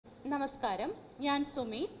നമസ്കാരം, ഞാൻ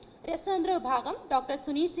സുമി. രസതന്ത്ര വിഭാഗം ഡോക്ടർ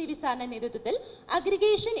സുനി സി സാറിന്റെ നേതൃത്വത്തിൽ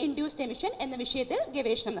അഗ്രിഗേഷൻ ഇൻഡ്യൂസ്ഡ് എമിഷൻ എന്ന വിഷയത്തിൽ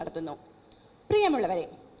ഗവേഷണം നടത്തുന്നു. പ്രിയമുള്ളവരെ,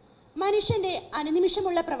 മനുഷ്യന്റെ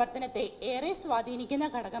അനുനിമിഷമുള്ള പ്രവർത്തനത്തെ ഏറെ സ്വാധീനിക്കുന്ന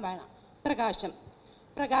ഘടകമാണ് പ്രകാശം.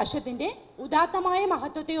 പ്രകാശത്തിന്റെ ഉദാത്തമായ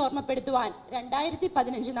മഹത്വത്തെ ഓർമ്മപ്പെടുത്തുവാൻ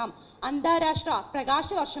 2015 നാം അന്താരാഷ്ട്ര പ്രകാശ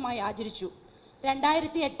വർഷമായി ആചരിച്ചു.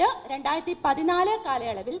 2008-2014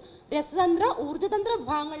 കാലയളവിൽ രസതന്ത്ര ഊർജതന്ത്ര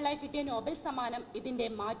വിഭാഗങ്ങളിലായി കിട്ടിയ നോബൽ സമ്മാനം ഇതിന്റെ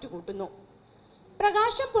മാറ്റുകൂട്ടുന്നു.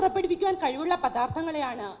 പ്രകാശം പുറപ്പെടുവിക്കുവാൻ കഴിവുള്ള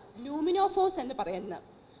പദാർത്ഥങ്ങളെയാണ് ലൂമിനോഫോഴ്സ് എന്ന് പറയുന്നത്.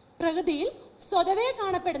 പ്രകൃതിയിൽ സ്വതവേ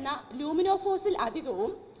കാണപ്പെടുന്ന ലൂമിനോഫോഴ്സിൽ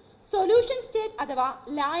അധികവും സൊല്യൂഷൻ സ്റ്റേറ്റ് അഥവാ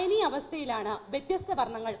ലായനി അവസ്ഥയിലാണ് വ്യത്യസ്ത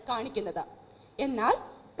വർണ്ണങ്ങൾ കാണിക്കുന്നത്. എന്നാൽ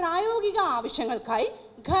പ്രായോഗിക ആവശ്യങ്ങൾക്കായി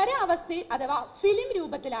ഖര അവസ്ഥയിൽ അഥവാ ഫിലിം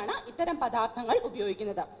രൂപത്തിലാണ് ഇത്തരം പദാർത്ഥങ്ങൾ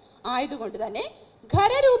ഉപയോഗിക്കുന്നത്. ആയതുകൊണ്ട് തന്നെ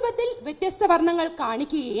ഖരരൂപത്തിൽ വ്യത്യസ്ത വർണ്ണങ്ങൾ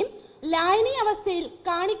കാണിക്കുകയും ലായനി അവസ്ഥയിൽ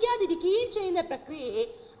കാണിക്കാതിരിക്കുകയും ചെയ്യുന്ന പ്രക്രിയയെ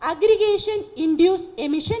അഗ്രിഗേഷൻ ഇൻഡ്യൂസ്ഡ്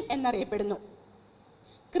എമിഷൻ എന്നറിയപ്പെടുന്നു.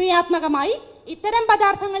 ക്രിയാത്മകമായി ഇത്തരം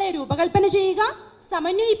പദാർത്ഥങ്ങളെ രൂപകൽപ്പന ചെയ്യുക,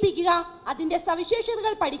 സമന്വയിപ്പിക്കുക, അതിൻ്റെ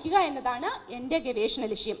സവിശേഷതകൾ പഠിക്കുക എന്നതാണ് എൻ്റെ ഗവേഷണ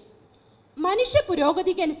ലക്ഷ്യം. മനുഷ്യ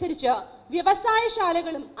പുരോഗതിക്കനുസരിച്ച്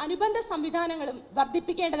വ്യവസായശാലകളും അനുബന്ധ സംവിധാനങ്ങളും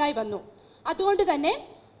വർദ്ധിപ്പിക്കേണ്ടതായി വന്നു. അതുകൊണ്ട് തന്നെ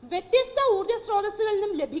വ്യത്യസ്ത ഊർജ സ്രോതസ്സുകളിൽ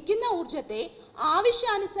നിന്നും ലഭിക്കുന്ന ഊർജത്തെ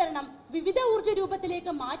ആവശ്യാനുസരണം വിവിധ ഊർജ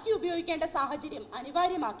രൂപത്തിലേക്ക് മാറ്റി ഉപയോഗിക്കേണ്ട സാഹചര്യം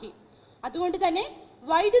അനിവാര്യമാക്കി. അതുകൊണ്ട് തന്നെ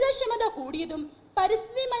വൈദ്യുതക്ഷമത കൂടിയതും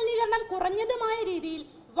പരിസ്ഥിതി മലിനീകരണം കുറഞ്ഞതുമായ രീതിയിൽ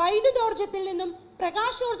വൈദ്യുതോർജത്തിൽ നിന്നും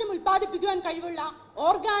പ്രകാശോർജം ഉൽപ്പാദിപ്പിക്കുവാൻ കഴിവുള്ള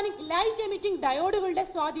ഓർഗാനിക് ലൈറ്റ് എമിറ്റിംഗ് ഡയോഡുകളുടെ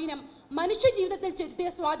സ്വാധീനം മനുഷ്യ ജീവിതത്തിൽ ചെലുത്തിയ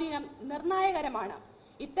സ്വാധീനം നിർണായകരമാണ്.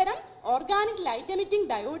 ഇത്തരം ഓർഗാനിക് ലൈറ്റ് എമിറ്റിംഗ്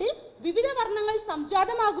ഡയോഡിൽ വിവിധ വർണ്ണങ്ങൾ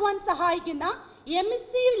സംജാതമാകുവാൻ സഹായിക്കുന്ന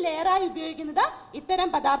എമിസീവ് ലെയറായി ഉപയോഗിക്കുന്നത് ഇത്തരം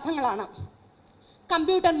പദാർത്ഥങ്ങളാണ്.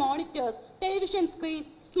 Computer monitors, television screen,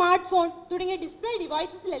 smart phone തുടങ്ങിയ ഡിസ്പ്ലേ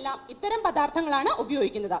ഡിവൈസസിലെല്ലാം ഇത്തരം പദാർത്ഥങ്ങളാണ്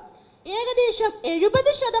ഉപയോഗിക്കുന്നത്. ഏകദേശം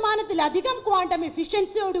 70% ക്വാണ്ടം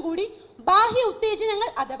എഫിഷ്യൻസിയോടുകൂടി ബാഹ്യ ഉത്തേജനങ്ങൾ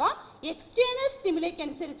അഥവാ എക്സ്റ്റേണൽ സ്റ്റിമുലയ്ക്ക്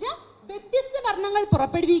അനുസരിച്ച് വ്യത്യസ്ത വർണ്ണങ്ങൾ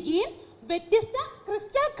പുറപ്പെടുവിക്കുകയും വ്യത്യസ്ത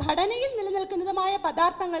ക്രിസ്റ്റൽ ഘടനയിൽ നിലനിൽക്കുന്നതുമായ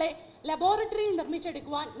പദാർത്ഥങ്ങളെ ലബോറട്ടറിയിൽ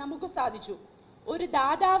നിർമ്മിച്ചെടുക്കുവാൻ നമുക്ക് സാധിച്ചു. ഒരു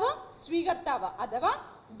ദാതാവ് സ്വീകർത്താവ് അഥവാ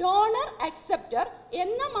ഡോണർ അക്സെപ്റ്റർ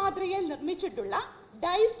എന്ന മാതൃകയിൽ നിർമ്മിച്ചിട്ടുള്ള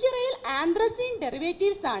ഡൈസ്റ്റീറിയൽ ആന്ത്രസീൻ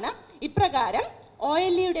ഡെറിവേറ്റീവ്സ് ആണ് ഇപ്രകാരം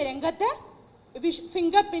OLEയുടെ രംഗത്ത്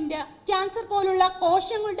ഫിംഗർ പ്രിന്റ്, ക്യാൻസർ പോലുള്ള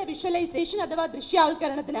കോശങ്ങളുടെ വിഷ്വലൈസേഷൻ അഥവാ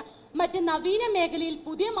ദൃശ്യാവൽക്കരണത്തിന് മറ്റ് നവീന മേഖലയിൽ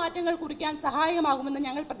പുതിയ മാറ്റങ്ങൾ കുറിക്കാൻ സഹായകമാകുമെന്ന്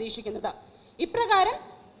ഞങ്ങൾ പ്രതീക്ഷിക്കുന്നത്. ഇപ്രകാരം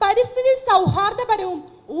പരിസ്ഥിതി സൗഹാർദ്ദപരവും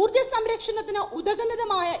ഊർജ സംരക്ഷണത്തിന്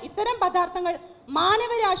ഉതകുന്നതുമായ ഇത്തരം പദാർത്ഥങ്ങൾ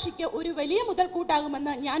മാനവരാശിക്ക് ഒരു വലിയ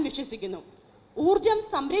മുതൽക്കൂട്ടാകുമെന്ന് ഞാൻ വിശ്വസിക്കുന്നു. ഊർജം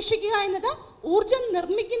സംരക്ഷിക്കുക എന്നത് ഊർജം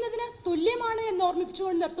നിർമ്മിക്കുന്നതിന് തുല്യമാണ് എന്ന്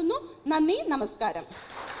ഓർമ്മിപ്പിച്ചുകൊണ്ട് നിർത്തുന്നു. നന്ദി, നമസ്കാരം.